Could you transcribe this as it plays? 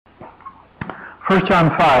1 John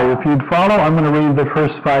 5, if you'd follow, I'm going to read the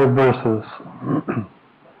first 5 verses.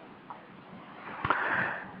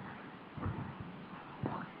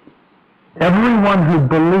 Everyone who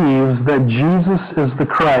believes that Jesus is the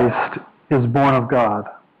Christ is born of God.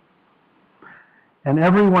 And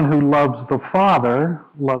everyone who loves the Father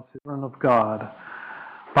loves the Son of God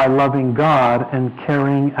by loving God and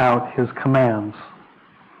carrying out His commands.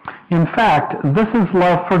 In fact, this is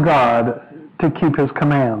love for God, to keep His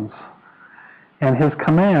commands. And His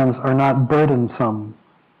commands are not burdensome.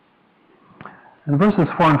 And verses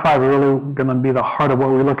 4 and 5 are really going to be the heart of what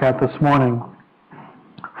we look at this morning.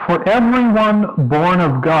 For everyone born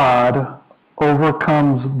of God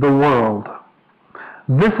overcomes the world.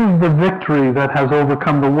 This is the victory that has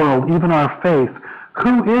overcome the world, even our faith.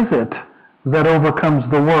 Who is it that overcomes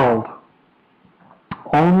the world?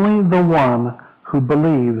 Only the one who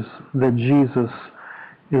believes that Jesus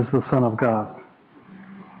is the Son of God.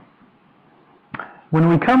 When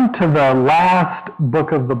we come to the last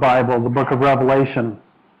book of the Bible, the book of Revelation,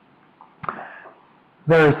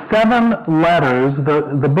 there are 7 letters.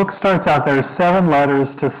 The book starts out, there are 7 letters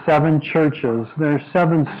to 7 churches. There are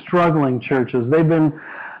 7 struggling churches. They've been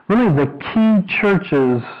really the key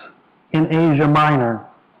churches in Asia Minor.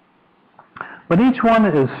 But each one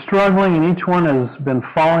is struggling, and each one has been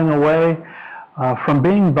falling away from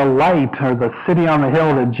being the light or the city on the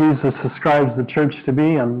hill that Jesus describes the church to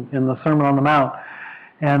be in the Sermon on the Mount.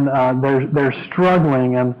 And they're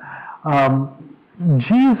struggling. And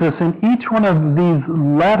Jesus, in each one of these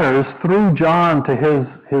letters through John to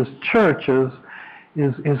his churches,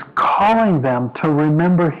 is calling them to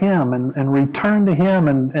remember Him and return to Him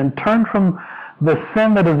and turn from the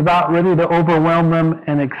sin that is about ready to overwhelm them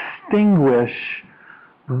and extinguish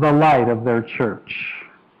the light of their church.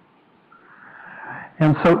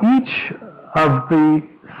 And so each of the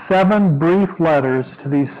 7 brief letters to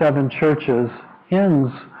these 7 churches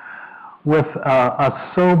ends with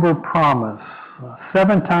a sober promise.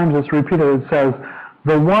 7 times it's repeated. It says,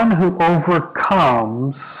 the one who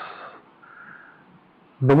overcomes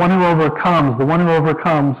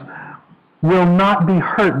will not be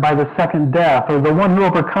hurt by the second death, or the one who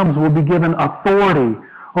overcomes will be given authority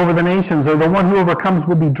over the nations, or the one who overcomes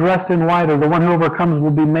will be dressed in white, or the one who overcomes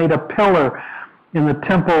will be made a pillar in the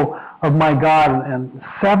temple of my God. And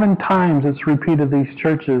 7 times it's repeated these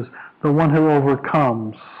churches, the one who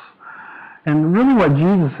overcomes. And really what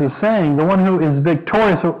Jesus is saying, the one who is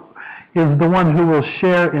victorious is the one who will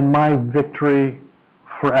share in my victory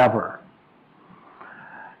forever.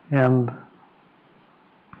 And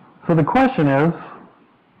so the question is,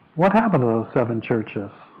 what happened to those 7 churches?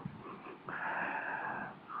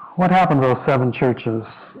 What happened to those 7 churches?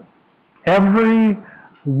 Every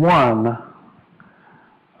one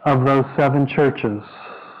of those 7 churches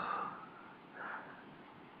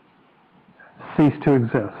ceased to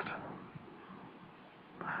exist.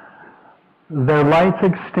 Their lights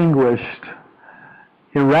extinguished,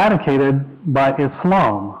 eradicated by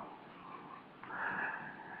Islam.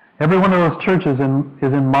 Every one of those churches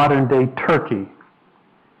is in modern-day Turkey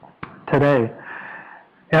today.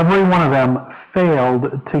 Every one of them failed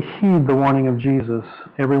to heed the warning of Jesus.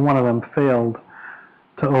 Every one of them failed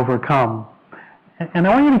to overcome. And I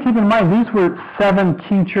want you to keep in mind, these were 7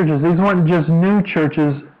 key churches. These weren't just new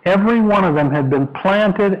churches. Every one of them had been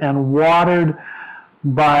planted and watered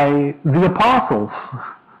by the apostles.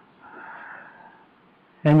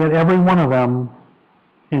 And yet every one of them,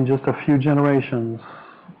 in just a few generations,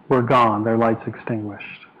 were gone, their lights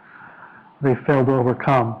extinguished. They failed to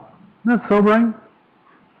overcome. Isn't that sobering?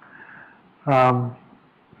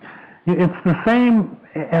 It's the same,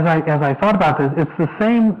 as I thought about this, it's the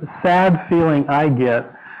same sad feeling I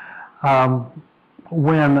get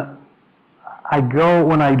when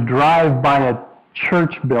I drive by a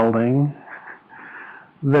church building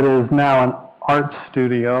that is now an art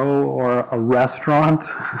studio or a restaurant.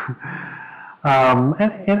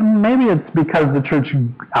 And maybe it's because the church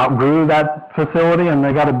outgrew that facility and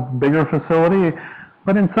they got a bigger facility.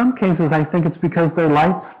 But in some cases, I think it's because their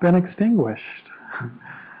light's been extinguished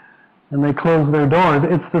and they closed their doors.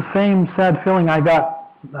 It's the same sad feeling I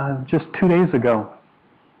got just 2 days ago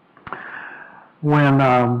when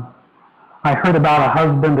I heard about a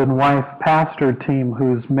husband and wife pastor team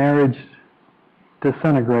whose marriage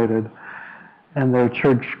disintegrated and their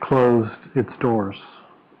church closed its doors.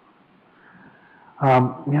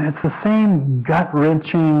 It's the same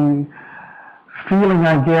gut-wrenching feeling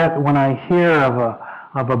I get when I hear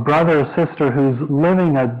of a brother or sister who's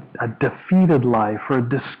living a defeated life or a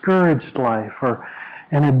discouraged life or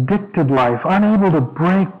an addicted life, unable to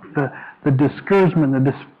break the discouragement,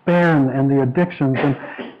 the despair, and the addictions,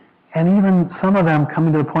 and even some of them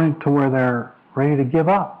coming to the point to where they're ready to give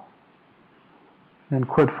up and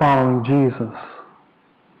quit following Jesus.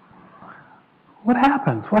 What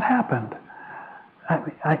happens? What happened?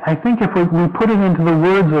 I think if we put it into the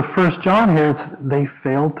words of 1 John here, it's they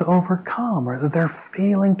failed to overcome, or they're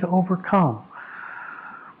failing to overcome.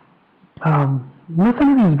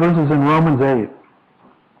 Listen to these verses in Romans 8.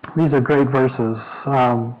 These are great verses,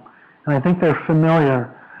 and I think they're familiar.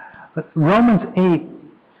 But Romans 8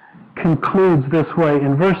 concludes this way.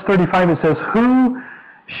 In verse 35 it says, "Who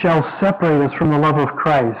shall separate us from the love of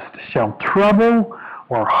Christ? Shall trouble,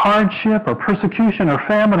 or hardship, or persecution, or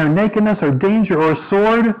famine, or nakedness, or danger, or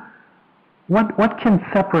sword?" What can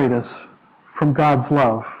separate us from God's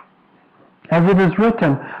love? As it is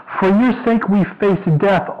written, "For your sake we face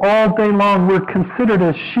death all day long. We're considered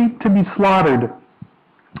as sheep to be slaughtered."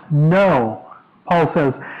 No, Paul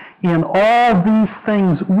says, "in all these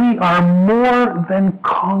things we are more than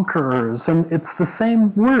conquerors." And it's the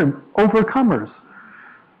same word, overcomers.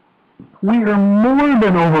 We are more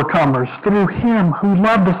than overcomers through Him who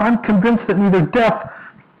loved us. I'm convinced that neither death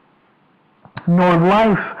nor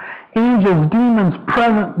life, angels, demons,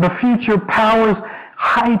 present, the future, powers,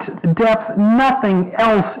 height, depth, nothing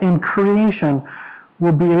else in creation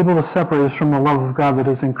will be able to separate us from the love of God that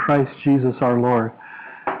is in Christ Jesus our Lord.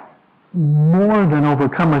 More than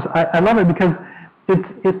overcomers. I love it because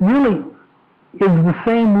it really is the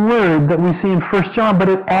same word that we see in 1 John, but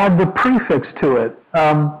it adds a prefix to it.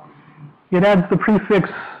 It adds the prefix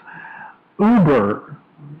uber.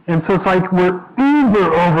 And so it's like we're uber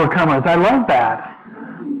overcomers. I love that.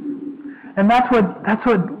 And that's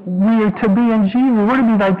what we are to be in Jesus. We're to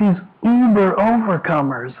be like these uber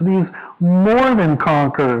overcomers, these more than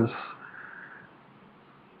conquerors.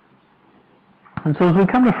 And so as we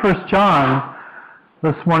come to 1 John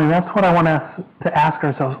this morning, that's what I want us to ask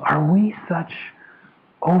ourselves. Are we such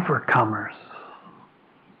overcomers?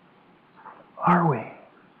 Are we?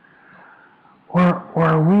 Or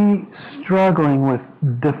are we struggling with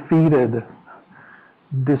defeated,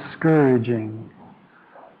 discouraging,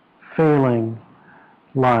 failing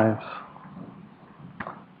lives?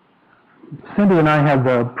 Cindy and I had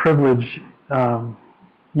the privilege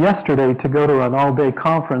yesterday to go to an all-day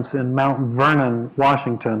conference in Mount Vernon,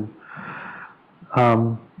 Washington.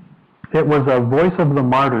 It was a Voice of the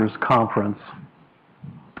Martyrs conference.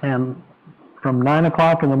 And from 9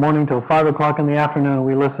 o'clock in the morning till 5 o'clock in the afternoon,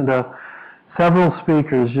 we listened to several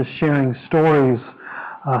speakers just sharing stories,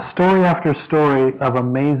 story after story of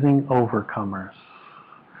amazing overcomers.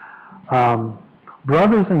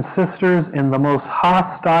 Brothers and sisters in the most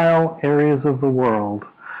hostile areas of the world,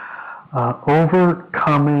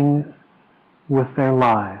 overcoming with their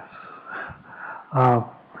lives.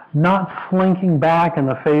 Not slinking back in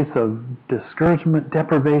the face of discouragement,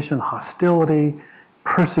 deprivation, hostility,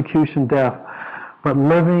 persecution, death, but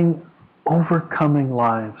living overcoming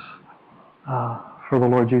lives for the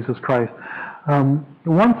Lord Jesus Christ.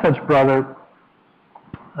 One such brother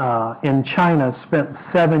in China spent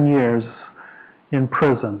 7 years in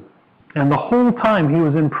prison. And the whole time he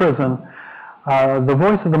was in prison, the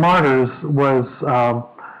Voice of the Martyrs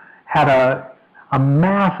had a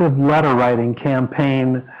massive letter-writing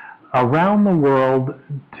campaign around the world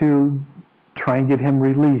to try and get him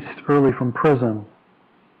released early from prison.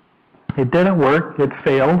 It didn't work. It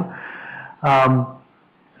failed.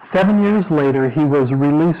 7 years later, he was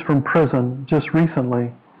released from prison just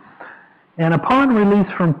recently. And upon release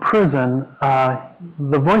from prison,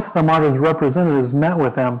 the Voice of the Martyrs representatives met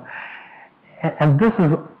with him. And this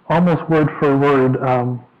is almost word for word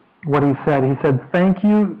what he said. He said, "Thank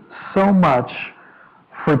you so much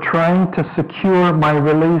for trying to secure my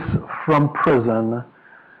release from prison,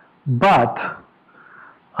 but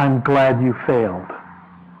I'm glad you failed."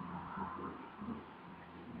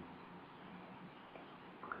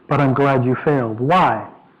 But I'm glad you failed. Why?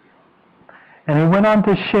 And he went on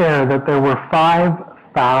to share that there were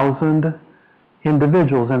 5,000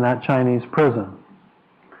 individuals in that Chinese prison.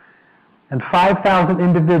 And 5,000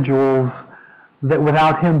 individuals that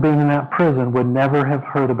without him being in that prison would never have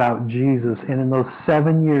heard about Jesus. And in those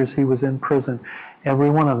 7 years he was in prison, every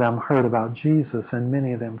one of them heard about Jesus, and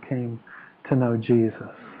many of them came to know Jesus.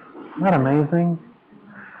 Isn't that amazing?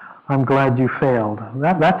 I'm glad you failed.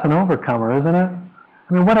 That's an overcomer, isn't it?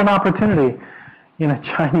 I mean, what an opportunity in a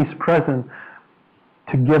Chinese prison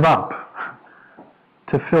to give up,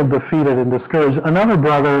 to feel defeated and discouraged. Another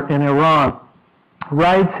brother in Iran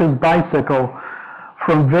rides his bicycle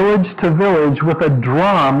from village to village with a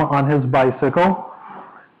drum on his bicycle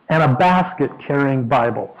and a basket carrying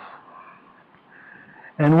Bibles.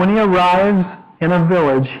 And when he arrives in a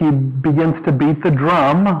village, he begins to beat the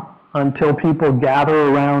drum until people gather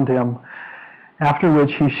around him. after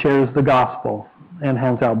which he shares the gospel and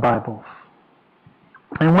hands out Bibles.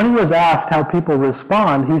 And when he was asked how people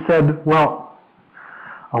respond, he said, well,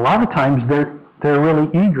 a lot of times they're really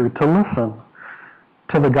eager to listen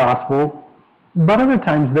to the gospel, but other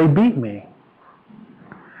times they beat me.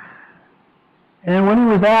 And when he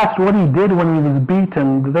was asked what he did when he was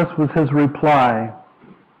beaten, this was his reply.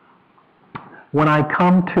 When I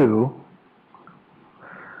come to,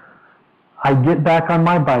 I get back on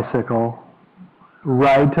my bicycle,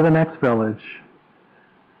 ride to the next village,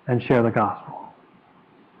 and share the gospel.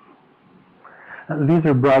 These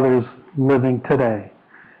are brothers living today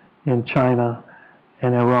in China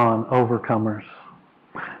and Iran, overcomers.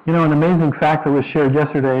 You know, an amazing fact that was shared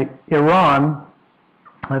yesterday, Iran,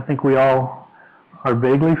 I think we all are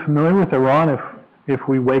vaguely familiar with Iran if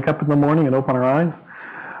we wake up in the morning and open our eyes.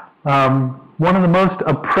 One of the most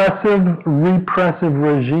oppressive, repressive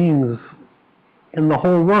regimes in the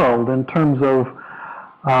whole world in terms of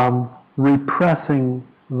repressing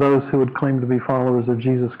those who would claim to be followers of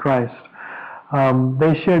Jesus Christ.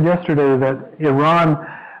 They shared yesterday that Iran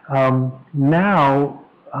now,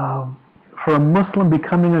 for a Muslim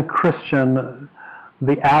becoming a Christian,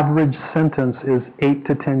 the average sentence is 8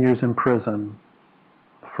 to 10 years in prison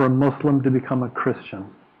for a Muslim to become a Christian.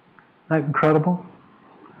 Isn't that incredible?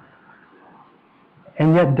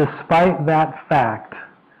 And yet, despite that fact,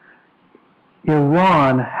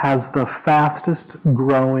 Iran has the fastest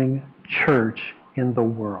growing church in the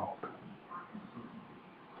world.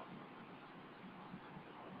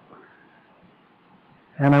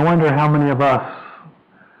 And I wonder how many of us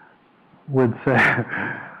would say,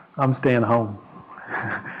 I'm staying home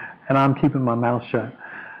and I'm keeping my mouth shut.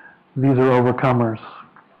 These are overcomers.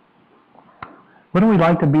 Wouldn't we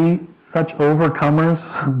like to be such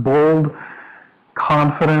overcomers, bold,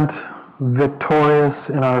 confident, victorious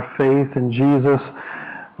in our faith in Jesus,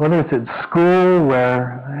 whether it's at school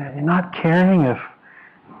where you're not caring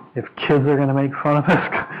if kids are going to make fun of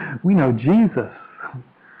us. We know Jesus.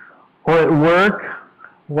 Or at work,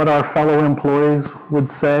 what our fellow employees would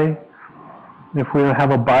say if we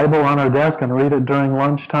have a Bible on our desk and read it during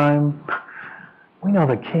lunchtime. We know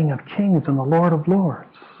the King of Kings and the Lord of Lords.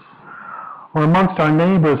 Or amongst our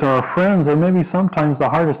neighbors or our friends, or maybe sometimes the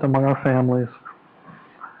hardest among our families.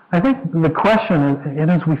 I think the question is,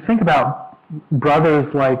 and as we think about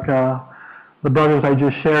brothers like the brothers I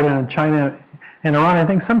just shared in China and Iran, I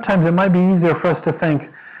think sometimes it might be easier for us to think,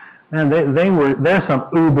 man, they're some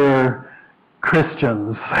uber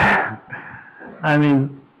Christians. I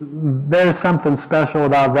mean, there's something special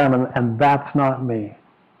about them, and that's not me.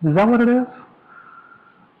 Is that what it is?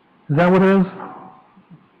 Is that what it is?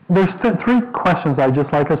 There's three questions I'd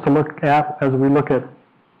just like us to look at as we look at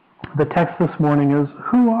the text this morning is,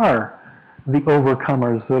 who are the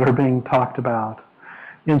overcomers that are being talked about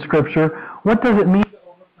in Scripture? What does it mean to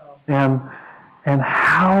overcome? And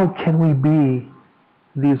how can we be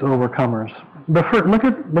these overcomers? But first, look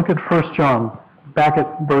at 1 John, back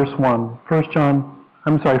at verse 1. 1 John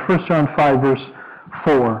 5, verse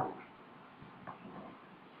 4.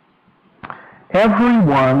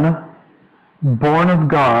 Everyone born of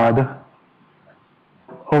God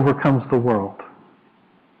overcomes the world.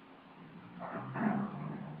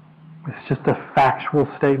 It's just a factual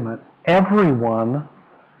statement. Everyone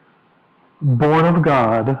born of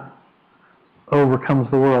God overcomes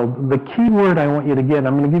the world. The key word I want you to get,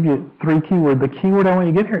 I'm going to give you three key words. The key word I want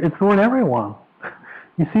you to get here, it's the word everyone.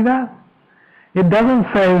 You see that? It doesn't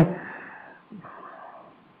say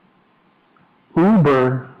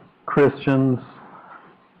uber Christians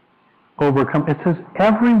overcome. It says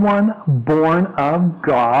everyone born of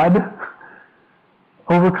God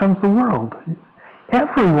overcomes the world.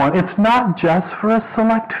 Everyone. It's not just for a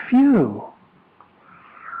select few.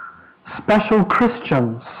 Special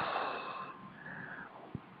Christians.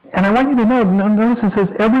 And I want you to notice it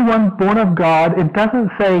says everyone born of God. It doesn't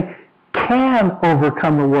say can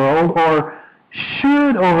overcome the world or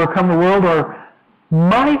should overcome the world or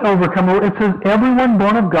might overcome the world. It says everyone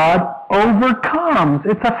born of God overcomes.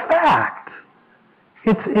 It's a fact.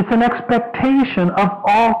 It's an expectation of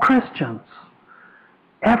all Christians.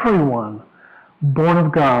 Everyone born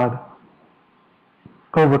of God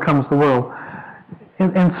overcomes the world.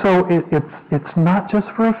 And so it's not just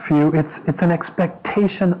for a few, it's an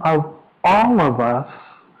expectation of all of us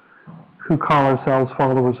who call ourselves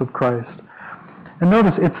followers of Christ. And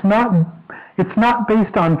notice, it's not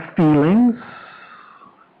based on feelings.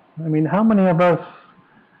 I mean, how many of us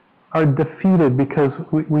are defeated because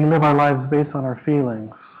we live our lives based on our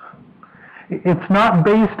feelings? It's not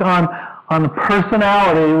based on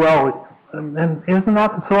personality. Well, and isn't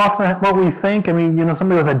that so often what we think? I mean,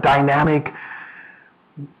 somebody with a dynamic,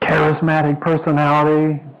 charismatic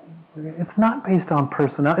personality. It's not based on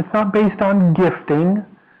personality. It's not based on gifting.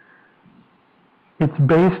 It's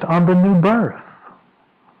based on the new birth.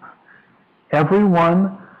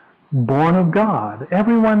 Everyone born of God,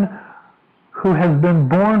 everyone who has been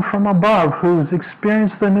born from above, who's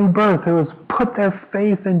experienced the new birth, who has put their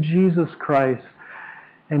faith in Jesus Christ,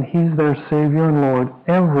 and He's their Savior and Lord,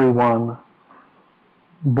 everyone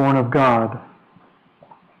born of God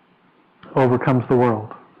overcomes the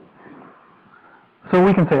world. So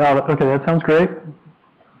we can say, oh, okay, that sounds great.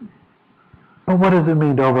 But what does it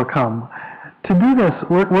mean to overcome? To do this,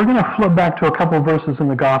 we're going to flip back to a couple of verses in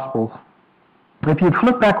the Gospels. If you'd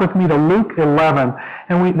flip back with me to Luke 11,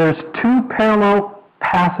 and there's two parallel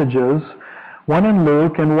passages, one in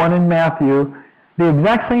Luke and one in Matthew, the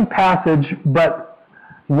exact same passage, but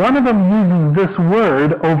one of them uses this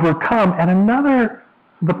word, overcome, and another,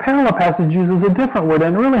 the parallel passage, uses a different word,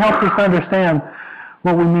 and it really helps us understand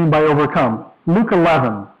what we mean by overcome. Luke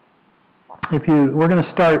 11. We're going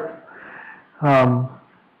to start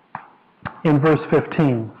in verse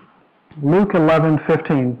 15. Luke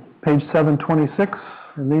 11:15, page 726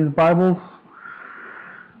 in these Bibles.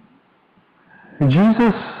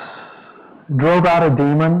 Jesus drove out a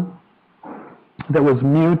demon that was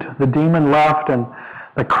mute. The demon left, and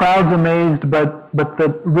the crowd's amazed, but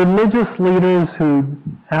the religious leaders who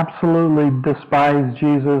absolutely despise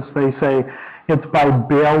Jesus, they say, it's by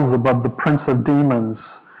Beelzebub, the prince of demons,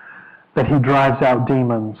 that He drives out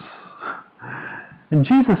demons. And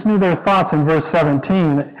Jesus knew their thoughts in verse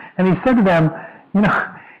 17, and He said to them,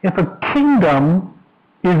 if a kingdom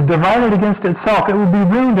is divided against itself, it will be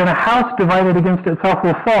ruined, and a house divided against itself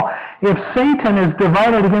will fall. If Satan is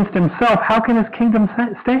divided against himself, how can his kingdom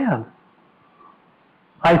stand?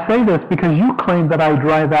 I say this because you claim that I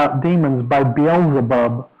drive out demons by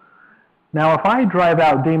Beelzebub. Now, if I drive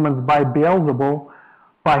out demons by Beelzebub,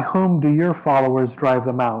 by whom do your followers drive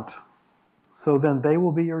them out? So then they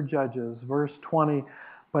will be your judges. Verse 20,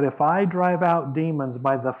 but if I drive out demons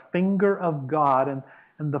by the finger of God,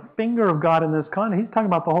 and the finger of God in this context, He's talking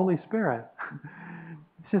about the Holy Spirit.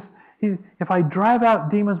 It's just, if I drive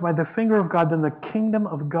out demons by the finger of God, then the kingdom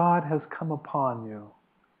of God has come upon you.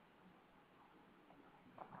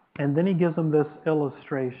 And then He gives them this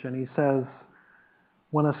illustration. He says,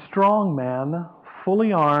 when a strong man,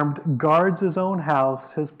 fully armed, guards his own house,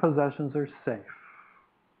 his possessions are safe.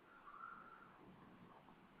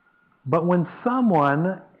 But when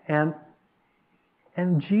someone, and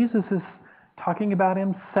Jesus is talking about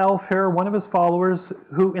Himself here, one of His followers,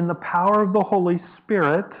 who in the power of the Holy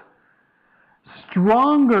Spirit,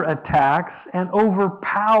 stronger attacks and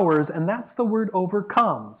overpowers, and that's the word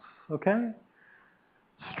overcomes, okay?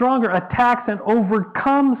 Stronger attacks and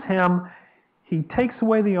overcomes him, he takes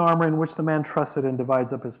away the armor in which the man trusted and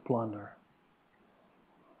divides up his plunder.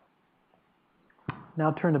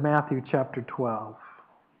 Now turn to Matthew chapter 12.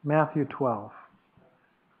 Matthew 12.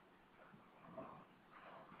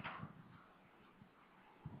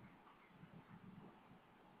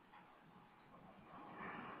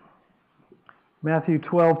 Matthew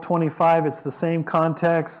 12:25, it's the same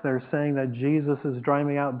context. They're saying that Jesus is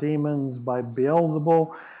driving out demons by Beelzebub.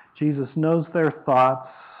 Jesus knows their thoughts.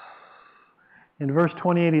 In verse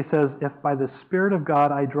 28, He says, if by the Spirit of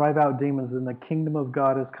God I drive out demons, then the kingdom of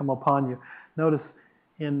God has come upon you. Notice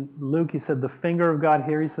in Luke, He said the finger of God.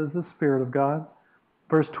 Here He says the Spirit of God.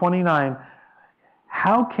 Verse 29,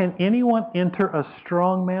 how can anyone enter a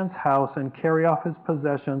strong man's house and carry off his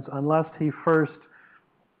possessions unless he first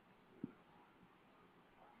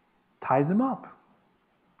ties him up?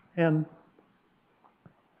 And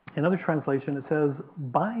in other translation it says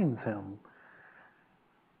binds him.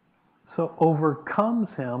 So overcomes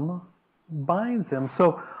him, binds him.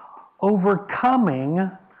 So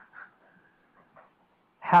overcoming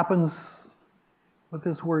happens with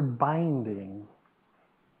this word binding.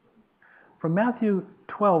 From Matthew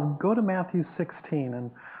 12, go to Matthew 16,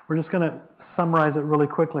 and we're just going to summarize it really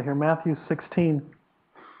quickly here. Matthew 16,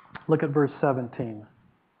 look at verse 17.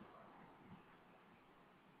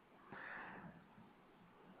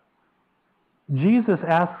 Jesus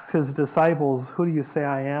asks His disciples, who do you say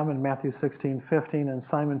I am? In Matthew 16:15, and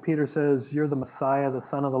Simon Peter says, you're the Messiah, the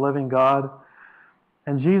Son of the living God.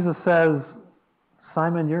 And Jesus says,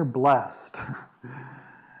 Simon, you're blessed.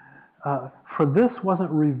 For this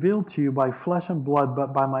wasn't revealed to you by flesh and blood,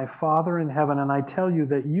 but by my Father in heaven. And I tell you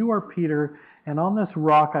that you are Peter, and on this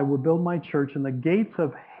rock I will build my church, and the gates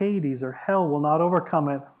of Hades or hell will not overcome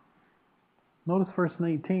it. Notice verse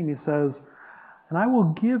 19, He says, and I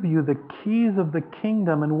will give you the keys of the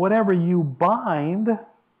kingdom, and whatever you bind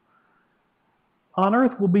on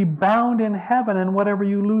earth will be bound in heaven, and whatever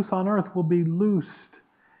you loose on earth will be loosed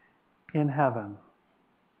in heaven.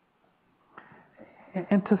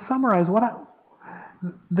 And to summarize,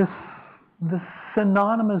 the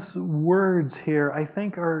synonymous words here, I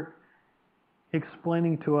think, are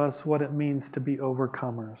explaining to us what it means to be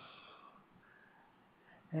overcomers.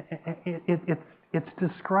 It's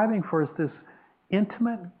describing for us this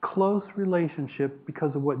intimate, close relationship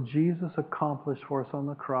because of what Jesus accomplished for us on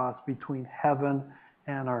the cross between heaven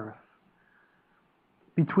and earth.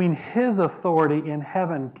 Between His authority in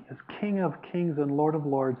heaven as King of Kings and Lord of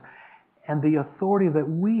Lords, and the authority that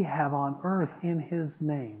we have on earth in His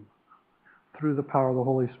name through the power of the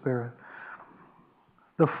Holy Spirit.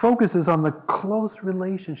 The focus is on the close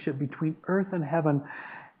relationship between earth and heaven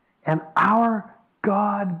and our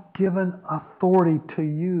God-given authority to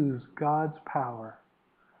use God's power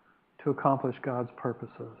to accomplish God's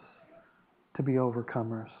purposes, to be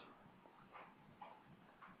overcomers.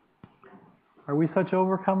 Are we such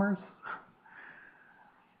overcomers?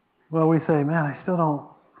 Well, we say, man, I still don't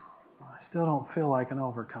feel like an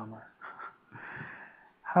overcomer.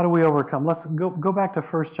 How do we overcome? Let's go back to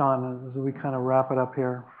 1 John as we kind of wrap it up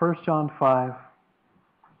here. 1 John 5.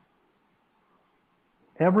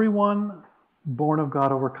 Everyone born of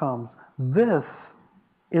God overcomes. This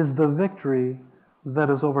is the victory that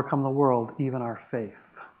has overcome the world, even our faith,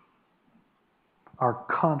 our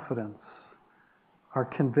confidence, our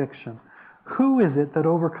conviction. Who is it that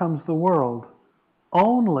overcomes the world?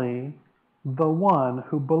 Only the one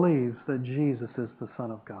who believes that Jesus is the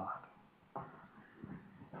Son of God.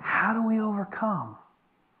 How do we overcome?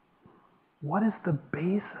 What is the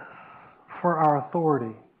basis for our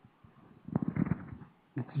authority?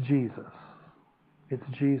 It's Jesus. It's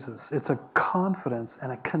Jesus. It's a confidence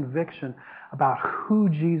and a conviction about who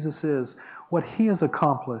Jesus is, what He has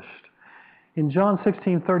accomplished. In John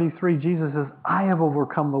 16:33, Jesus says, I have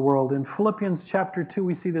overcome the world. In Philippians chapter 2,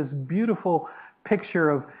 we see this beautiful picture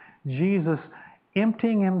of Jesus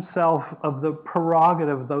emptying Himself of the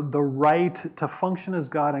prerogative, the right to function as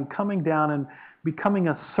God, and coming down and becoming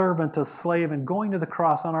a servant, a slave, and going to the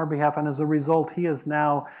cross on our behalf. And as a result, He is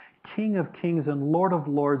now King of Kings and Lord of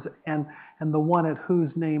Lords, and the one at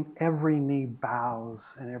whose name every knee bows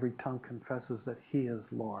and every tongue confesses that He is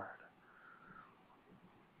Lord.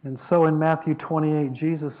 And so in Matthew 28,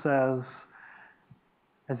 Jesus says,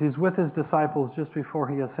 as He's with His disciples just before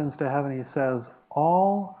He ascends to heaven, He says,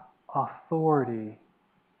 all authority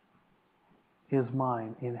is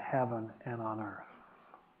mine in heaven and on earth.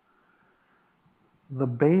 The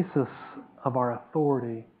basis of our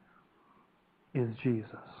authority is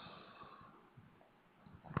Jesus.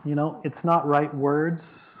 You know, it's not right words.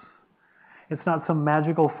 It's not some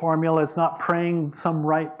magical formula. It's not praying some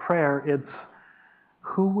right prayer. It's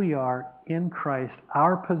who we are in Christ,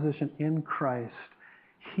 our position in Christ.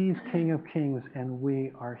 He's King of Kings and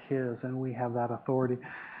we are His, and we have that authority.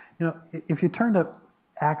 You know, if you turn to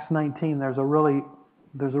Acts 19, there's a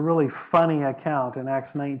really funny account in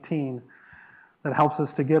Acts 19 that helps us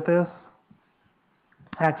to get this.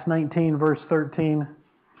 Acts 19, verse 13.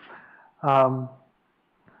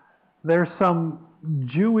 There's some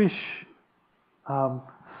Jewish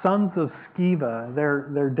sons of Sceva.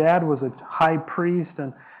 Their dad was a high priest,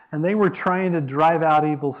 and they were trying to drive out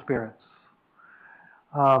evil spirits.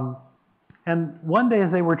 And one day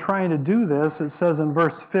as they were trying to do this, it says in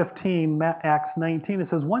verse 15, Acts 19, it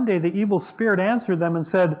says, one day the evil spirit answered them and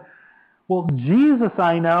said, well, Jesus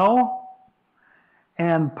I know,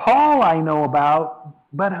 and Paul I know about,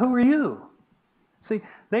 but who are you? See,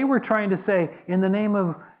 they were trying to say, in the name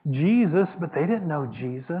of Jesus, but they didn't know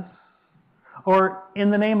Jesus. Or in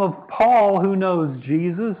the name of Paul, who knows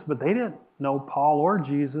Jesus, but they didn't know Paul or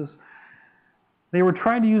Jesus. They were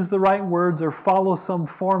trying to use the right words or follow some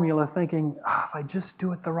formula, thinking, if I just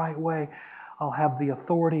do it the right way, I'll have the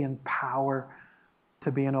authority and power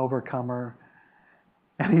to be an overcomer.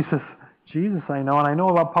 And he says, Jesus I know, and I know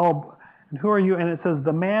about Paul, and who are you? And it says,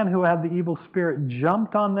 the man who had the evil spirit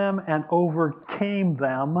jumped on them and overcame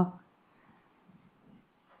them.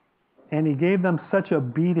 And he gave them such a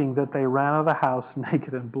beating that they ran out of the house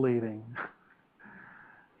naked and bleeding.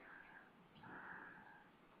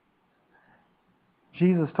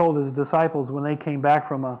 Jesus told His disciples when they came back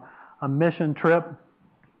from a mission trip,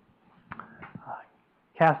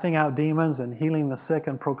 casting out demons and healing the sick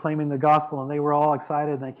and proclaiming the gospel, and they were all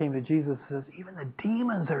excited, and they came to Jesus and says, even the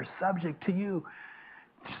demons are subject to you,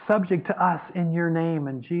 subject to us in your name.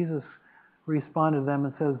 And Jesus responded to them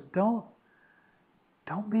and says, Don't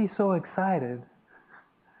be so excited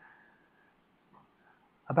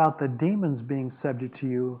about the demons being subject to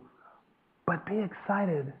you, but be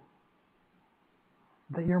excited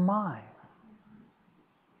that you're mine.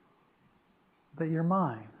 That you're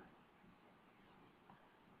mine.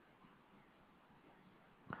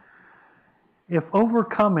 If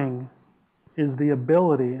overcoming is the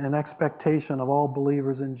ability and expectation of all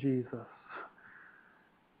believers in Jesus,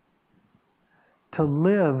 to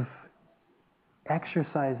live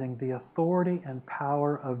exercising the authority and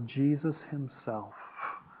power of Jesus himself,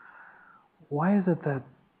 why is it that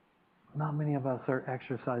not many of us are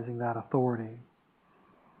exercising that authority?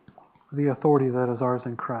 The authority that is ours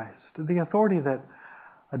in Christ. The authority that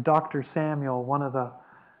Dr. Samuel, one of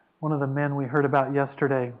the men we heard about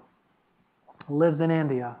yesterday, lives in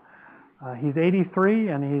India. He's 83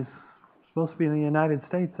 and he's supposed to be in the United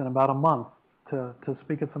States in about a month to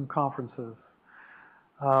speak at some conferences.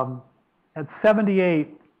 At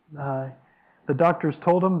 78, the doctors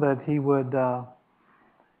told him that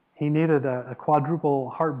he needed a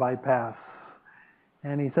quadruple heart bypass.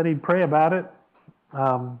 And he said he'd pray about it.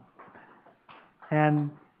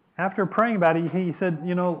 And after praying about it, he said,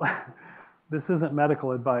 this isn't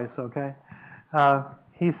medical advice, okay?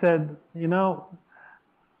 He said,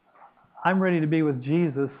 I'm ready to be with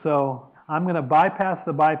Jesus, so I'm going to bypass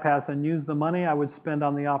the bypass and use the money I would spend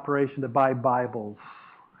on the operation to buy Bibles.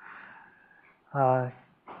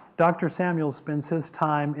 Dr. Samuel spends his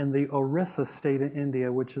time in the Orissa state in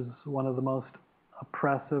India, which is one of the most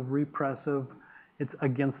oppressive, repressive. It's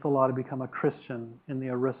against the law to become a Christian in the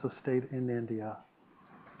Orissa state in India.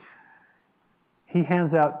 He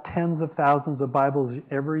hands out tens of thousands of Bibles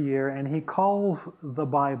every year, and he calls the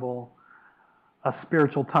Bible a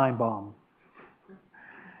spiritual time bomb.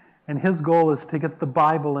 And his goal is to get the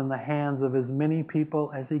Bible in the hands of as many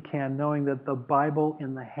people as he can, knowing that the Bible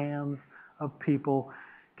in the hands of people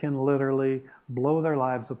can literally blow their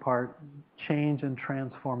lives apart, change and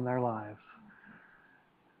transform their lives.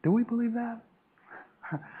 Do we believe that?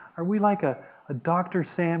 Are we like a Dr.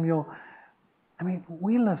 Samuel? I mean,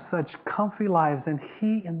 we live such comfy lives, and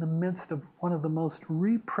he, in the midst of one of the most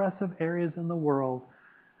repressive areas in the world,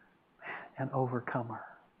 an overcomer.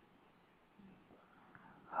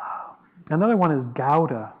 Another one is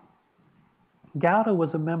Gowda. Gowda was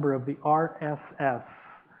a member of the RSS,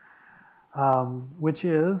 which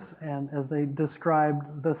is, and as they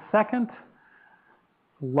described, the second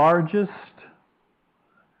largest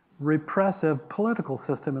repressive political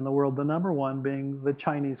system in the world, the number one being the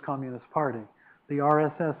Chinese Communist Party. The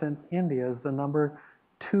RSS in India is the number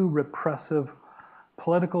 2 repressive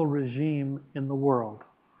political regime in the world.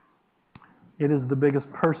 It is the biggest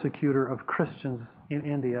persecutor of Christians in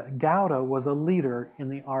India. Gowda was a leader in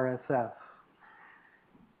the RSS.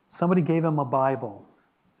 Somebody gave him a Bible.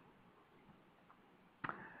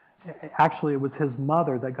 Actually, it was his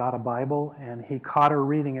mother that got a Bible, and he caught her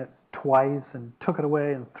reading it twice and took it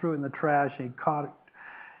away and threw it in the trash. And he caught it.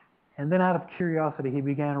 And then out of curiosity, he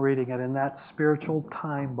began reading it, and that spiritual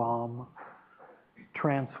time bomb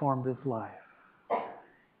transformed his life.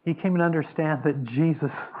 He came to understand that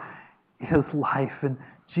Jesus is life, and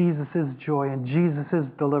Jesus is joy, and Jesus is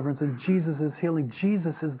deliverance, and Jesus is healing.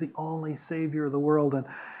 Jesus is the only Savior of the world.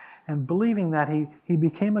 And believing that, he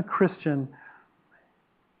became a Christian.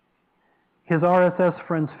 His RSS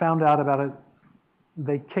friends found out about it.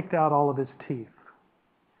 They kicked out all of his teeth.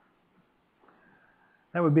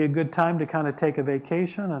 That would be a good time to kind of take a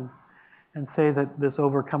vacation and say that this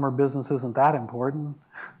overcomer business isn't that important.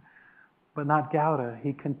 But not Gowda.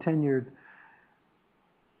 He continued.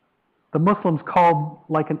 The Muslims called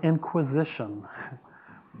like an inquisition.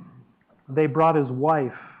 They brought his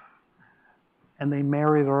wife and they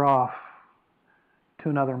married her off to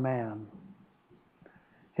another man.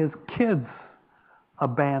 His kids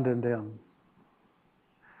abandoned him.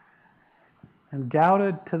 And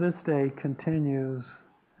Gowda to this day continues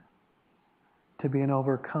to be an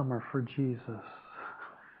overcomer for Jesus.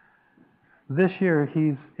 This year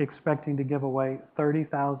he's expecting to give away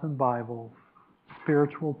 30,000 Bibles,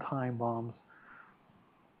 spiritual time bombs,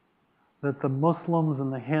 that the Muslims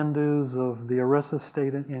and the Hindus of the Orissa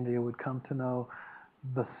state in India would come to know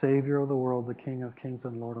the Savior of the world, the King of Kings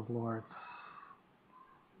and Lord of Lords.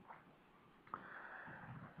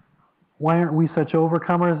 Why aren't we such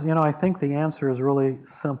overcomers? I think the answer is really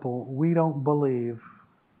simple. We don't believe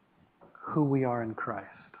who we are in Christ.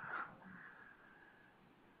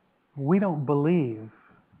 We don't believe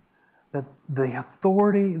that the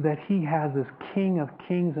authority that he has as King of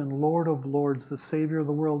Kings and Lord of Lords, the Savior of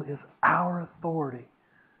the world, is our authority.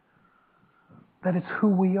 That it's who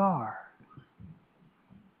we are.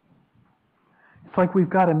 It's like we've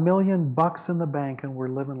got $1 million in the bank and we're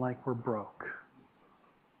living like we're broke.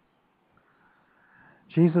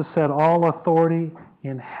 Jesus said, all authority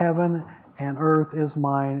in heaven and earth is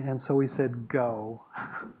mine, and so he said, go.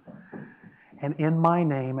 and in my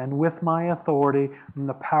name and with my authority and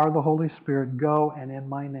the power of the Holy Spirit, go and in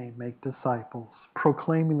my name make disciples,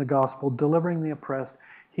 proclaiming the gospel, delivering the oppressed,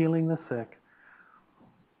 healing the sick,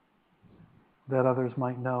 that others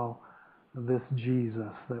might know this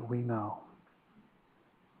Jesus that we know.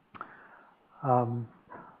 I'm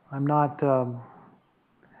not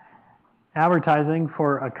advertising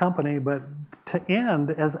for a company, but to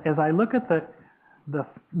end, as I look at the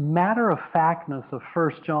matter-of-factness of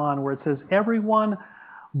 1 John, where it says, everyone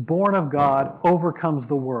born of God overcomes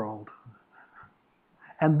the world.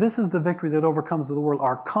 And this is the victory that overcomes the world,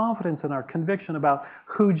 our confidence and our conviction about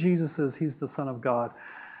who Jesus is. He's the Son of God.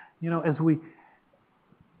 You know,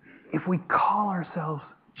 if we call ourselves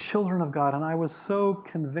children of God, and I was so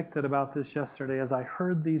convicted about this yesterday as I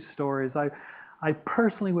heard these stories, I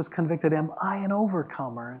personally was convicted, am I an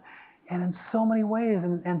overcomer? And in so many ways,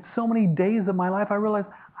 and so many days of my life, I realized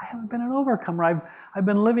I haven't been an overcomer. I've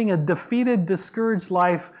been living a defeated, discouraged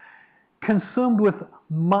life, consumed with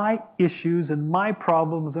my issues and my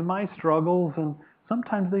problems and my struggles, and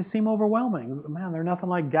sometimes they seem overwhelming. Man, they're nothing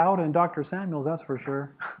like Gout and Dr. Samuels, that's for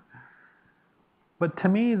sure. But to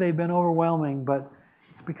me, they've been overwhelming, but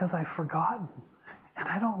it's because I've forgotten. And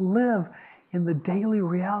I don't live in the daily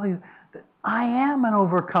reality that I am an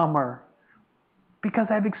overcomer. Because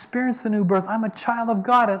I've experienced the new birth. I'm a child of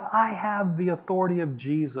God, and I have the authority of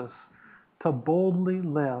Jesus to boldly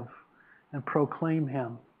live and proclaim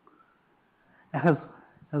Him. And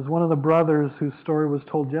as one of the brothers whose story was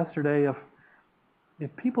told yesterday,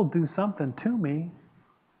 if people do something to me,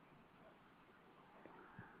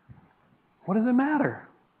 what does it matter?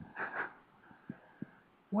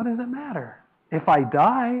 What does it matter? If I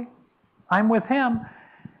die, I'm with Him.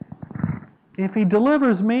 If He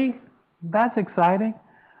delivers me, that's exciting.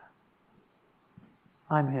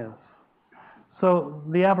 I'm His. So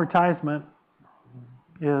the advertisement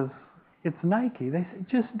it's Nike. They say,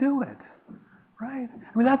 just do it. Right?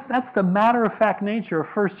 I mean, that's the matter-of-fact nature of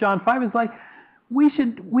 1 John 5. It's like, we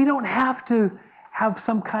don't have to have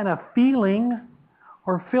some kind of feeling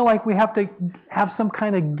or feel like we have to have some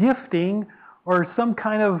kind of gifting or some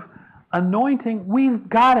kind of anointing. We've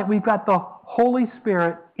got it. We've got the Holy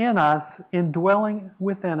Spirit in us, indwelling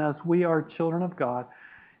within us. We are children of God.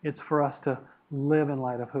 It's for us to live in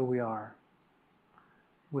light of who we are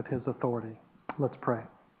with His authority. Let's pray.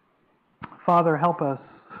 Father, help us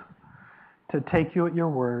to take You at Your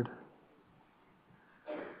word.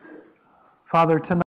 Father, tonight